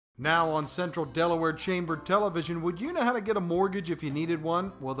Now on Central Delaware Chamber Television, would you know how to get a mortgage if you needed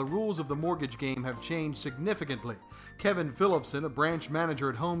one? Well, the rules of the mortgage game have changed significantly. Kevin Phillipson, a branch manager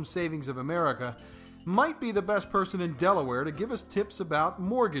at Home Savings of America, might be the best person in Delaware to give us tips about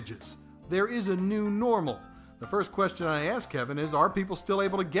mortgages. There is a new normal. The first question I asked Kevin is, are people still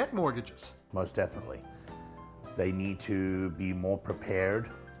able to get mortgages? Most definitely. They need to be more prepared.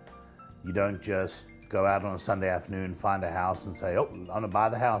 You don't just go out on a Sunday afternoon, find a house and say, oh, I'm going to buy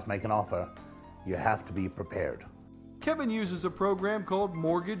the house, make an offer. You have to be prepared. Kevin uses a program called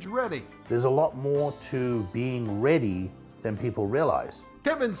Mortgage Ready. There's a lot more to being ready than people realize.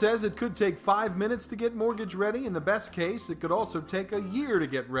 Kevin says it could take 5 minutes to get mortgage ready. In the best case, it could also take a year to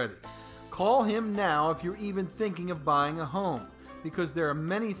get ready. Call him now if you're even thinking of buying a home, because there are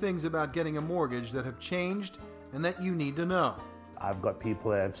many things about getting a mortgage that have changed and that you need to know. I've got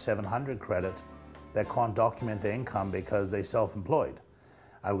people that have 700 credit that can't document their income because they're self-employed.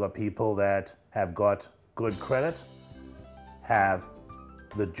 I've got people that have got good credit, have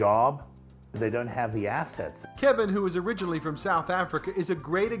the job, but they don't have the assets. Kevin, who is originally from South Africa, is a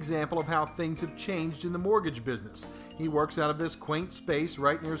great example of how things have changed in the mortgage business. He works out of this quaint space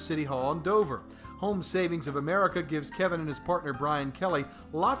right near City Hall in Dover. Home Savings of America gives Kevin and his partner Brian Kelly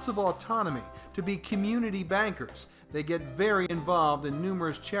lots of autonomy to be community bankers. They get very involved in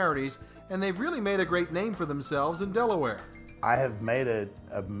numerous charities, and they've really made a great name for themselves in Delaware. I have made a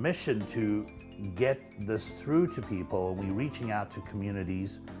mission to get this through to people. We're reaching out to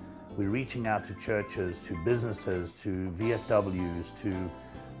communities, we're reaching out to churches, to businesses, to VFWs, to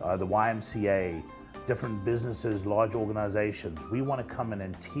the YMCA, different businesses, large organizations. We want to come in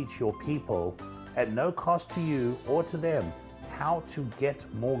and teach your people at no cost to you or to them how to get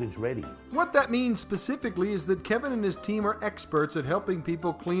mortgage ready. What that means specifically is that Kevin and his team are experts at helping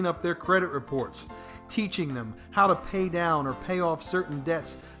people clean up their credit reports, teaching them how to pay down or pay off certain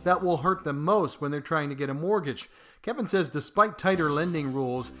debts that will hurt them most when they're trying to get a mortgage. Kevin says despite tighter lending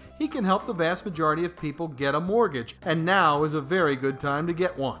rules, he can help the vast majority of people get a mortgage, and now is a very good time to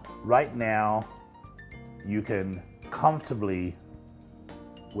get one. Right now, you can comfortably,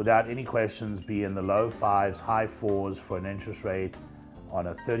 without any questions, be in the low 5s, high 4s for an interest rate on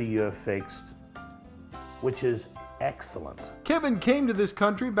a 30-year fixed, which is excellent. Kevin came to this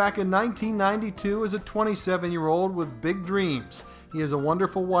country back in 1992 as a 27-year-old with big dreams. He has a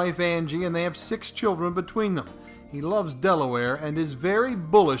wonderful wife, Angie, and they have 6 children between them. He loves Delaware and is very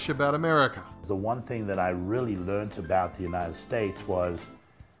bullish about America. The one thing that I really learned about the United States was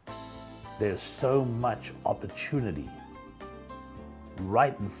there's so much opportunity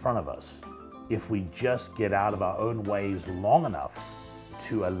right in front of us if we just get out of our own ways long enough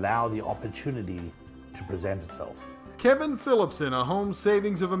to allow the opportunity to present itself. Kevin Phillipson, a Home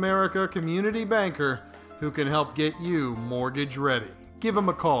Savings of America community banker who can help get you mortgage ready. Give him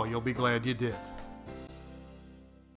a call. You'll be glad you did.